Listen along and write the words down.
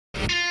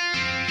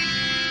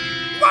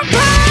Hey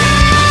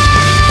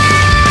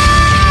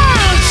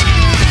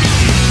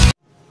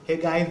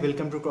guys,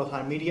 welcome to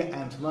Crossfire Media.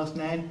 I am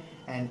Sumasnan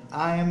and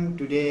I am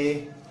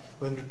today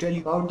going to tell you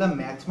about the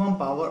maximum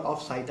power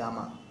of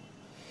Saitama.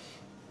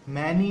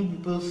 Many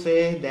people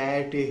say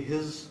that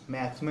his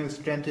maximum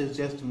strength is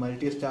just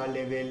multi-star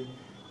level,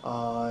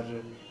 or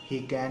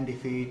he can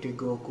defeat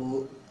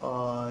Goku,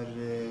 or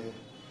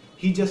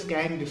he just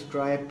can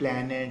destroy a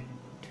planet,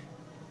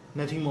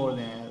 nothing more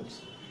than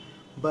else.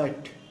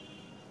 But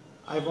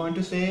I want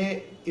to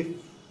say, if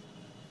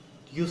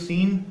you've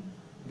seen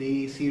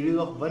the series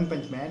of One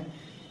Punch Man,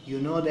 you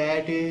know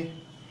that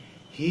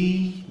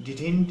he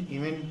didn't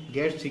even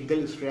get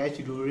single scratch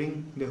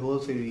during the whole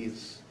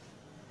series.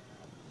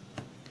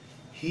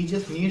 He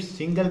just needs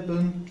single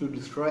punch to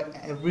destroy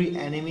every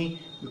enemy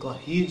because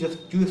he is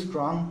just too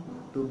strong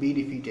to be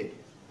defeated.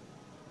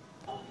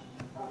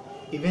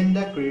 Even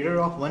the creator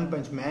of One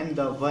Punch Man,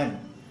 the One,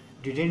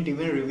 didn't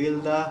even reveal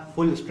the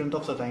full strength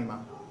of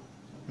Saitama.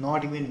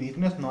 Not even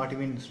weakness, not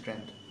even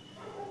strength.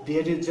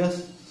 There is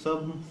just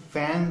some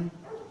fan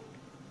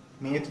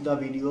makes the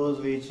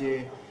videos which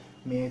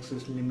makes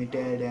it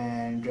limited,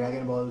 and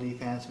Dragon Ball Z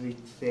fans which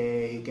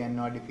say he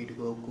cannot defeat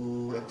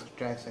Goku,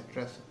 etc,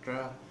 etc,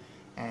 etc.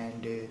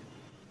 And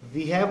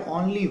we have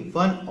only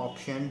one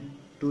option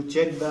to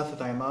check the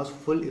Saitama's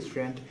full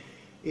strength.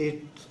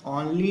 It's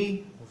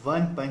only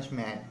One Punch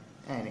Man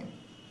anime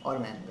or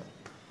manga.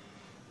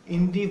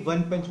 In the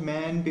One Punch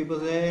Man, people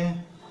say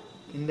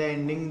in the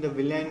ending the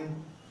villain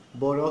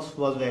Boros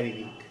was very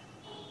weak.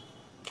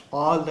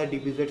 All the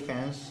DBZ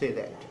fans say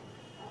that.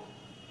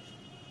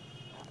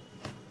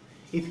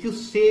 If you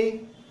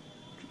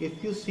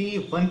see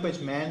One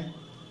Punch Man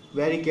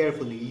very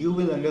carefully, you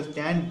will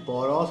understand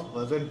Boros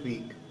wasn't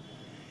weak.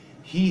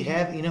 He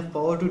has enough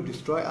power to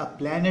destroy a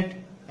planet,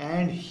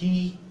 and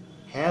he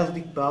has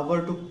the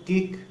power to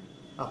kick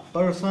a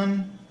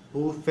person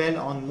who fell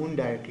on moon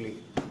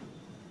directly.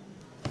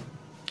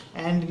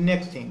 And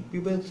next thing,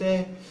 people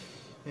say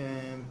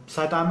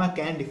Saitama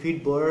can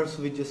defeat Boros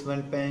with just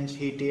one punch.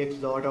 He takes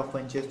a lot of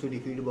punches to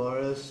defeat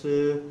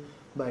Boros,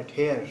 but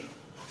here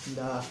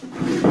the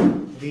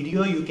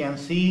video you can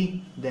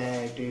see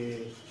that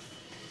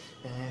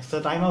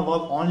Saitama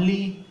was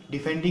only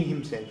defending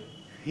himself.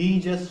 He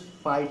just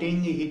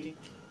fighting. He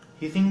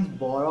thinks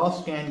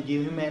Boros can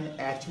give him an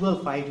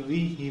actual fight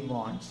which he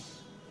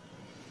wants.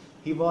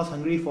 He was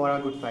hungry for a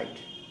good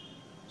fight.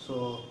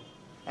 So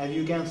as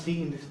you can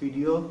see in this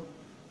video,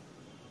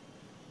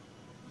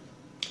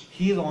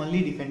 he is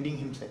only defending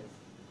himself.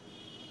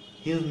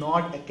 He is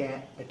not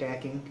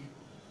attacking.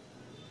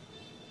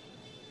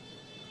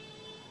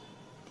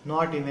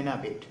 Not even a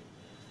bit.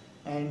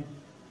 And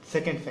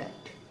second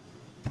fact,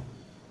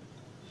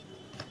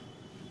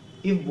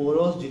 if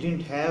Boros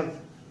didn't have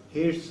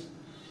his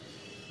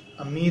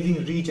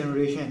amazing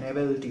regeneration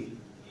ability,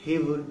 he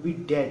would be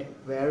dead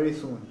very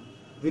soon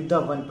with the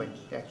one punch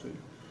actually.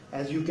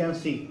 As you can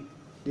see,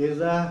 there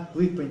is a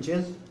quick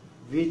punches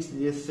which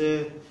just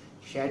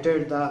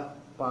shattered the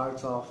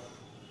parts of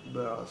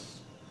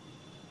Boros.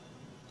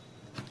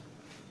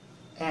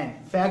 And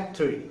fact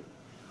 3,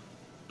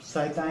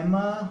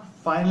 Saitama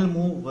final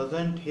move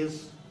wasn't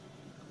his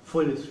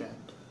full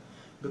strength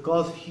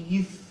because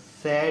he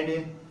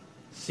said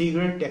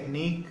secret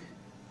technique,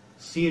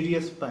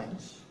 serious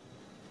punch.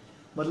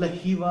 But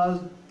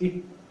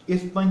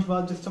his punch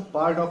was just a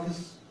part of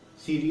his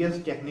serious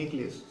technique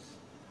lists.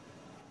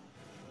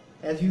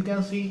 As you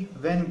can see,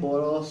 when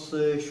Boros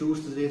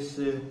shoots this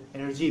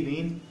energy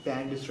beam,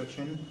 pan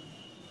destruction,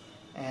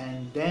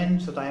 and then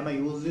Saitama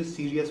uses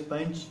serious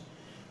punch,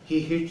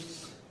 he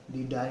hits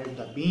the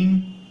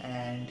beam,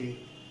 and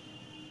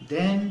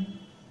then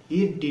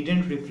he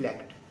didn't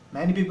reflect.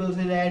 Many people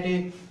say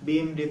that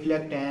beam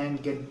deflect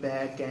and get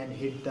back and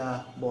hit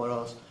the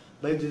Boros,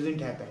 but it didn't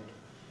happen.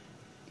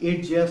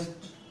 It just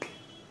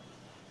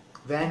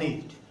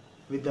vanished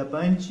with the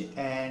punch,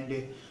 and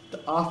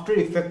the after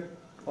effect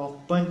of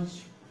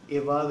punch,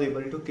 it was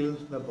able to kill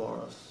the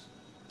Boros.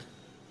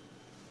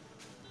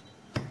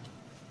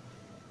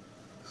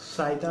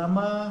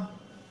 Saitama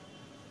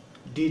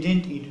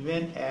didn't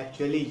even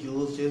actually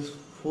use his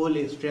full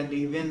strength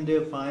even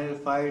the final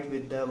fight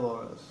with the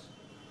Boros.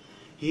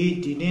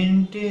 He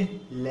didn't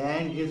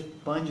land his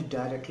punch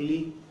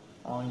directly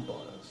on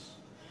Boros.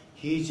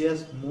 He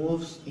just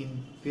moves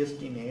in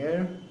fist in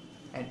air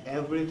and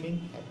everything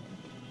happened.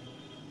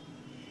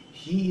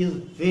 He is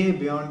way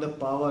beyond the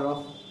power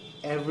of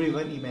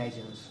everyone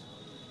imagines,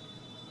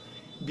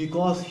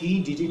 because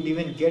he didn't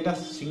even get a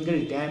single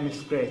damn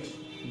scratch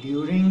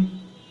during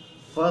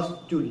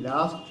first to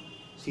last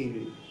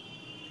series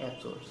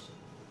episodes.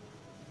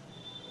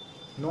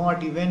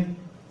 Not even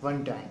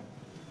one time.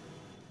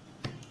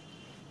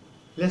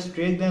 Let's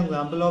take the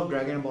example of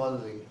Dragon Ball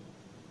Z.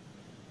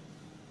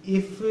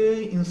 If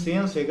in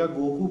Saiyan Sega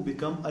Goku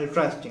become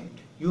Ultra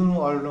Instinct, you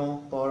all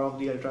know power of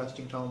the Ultra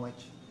Instinct how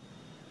much,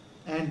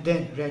 and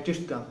then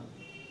Raditz come,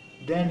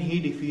 then he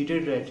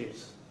defeated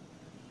Raditz.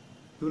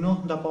 You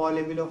know the power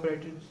level of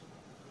Raditz.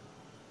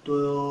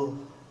 So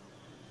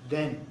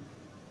then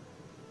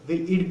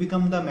will it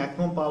become the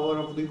maximum power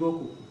of the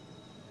Goku?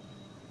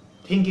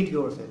 Think it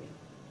yourself.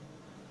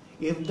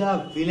 If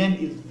the villain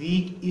is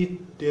weak,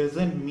 it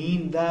doesn't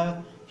mean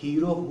the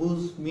hero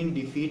who's been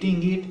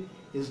defeating it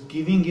is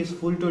giving his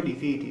full to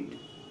defeat it.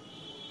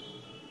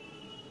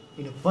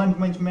 In One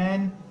Punch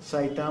Man,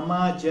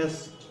 Saitama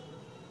just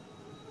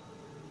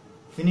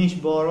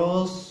finished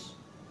Boros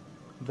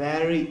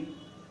very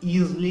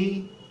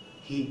easily.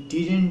 He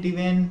didn't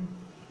even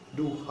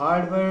do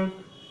hard work.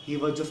 He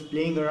was just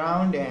playing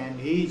around and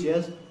he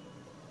just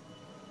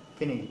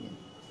finished him.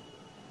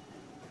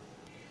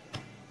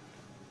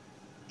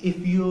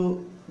 If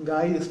you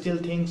guys still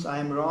thinks I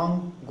am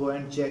wrong, go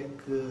and check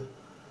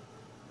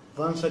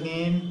once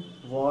again.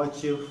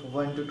 Watch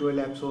 1 to 12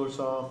 episodes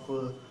of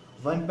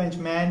One Punch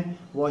Man.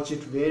 Watch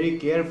it very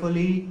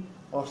carefully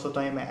of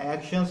Saitama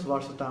actions,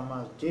 what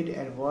Saitama did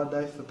and what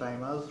the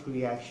Saitama's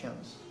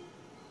reactions.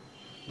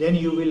 Then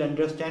you will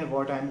understand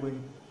what I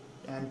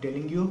am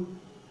telling you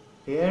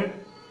here,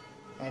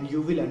 and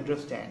you will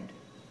understand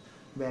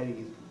very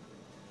easily.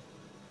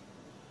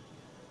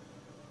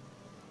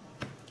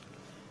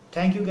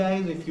 Thank you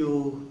guys. If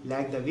you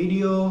like the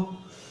video,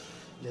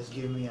 just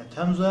give me a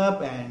thumbs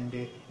up,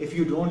 and if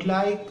you don't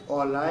like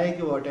or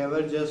like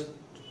whatever, just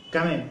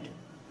comment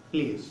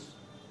please.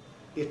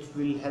 It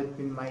will help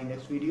in my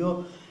next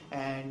video,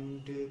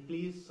 and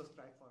please subscribe.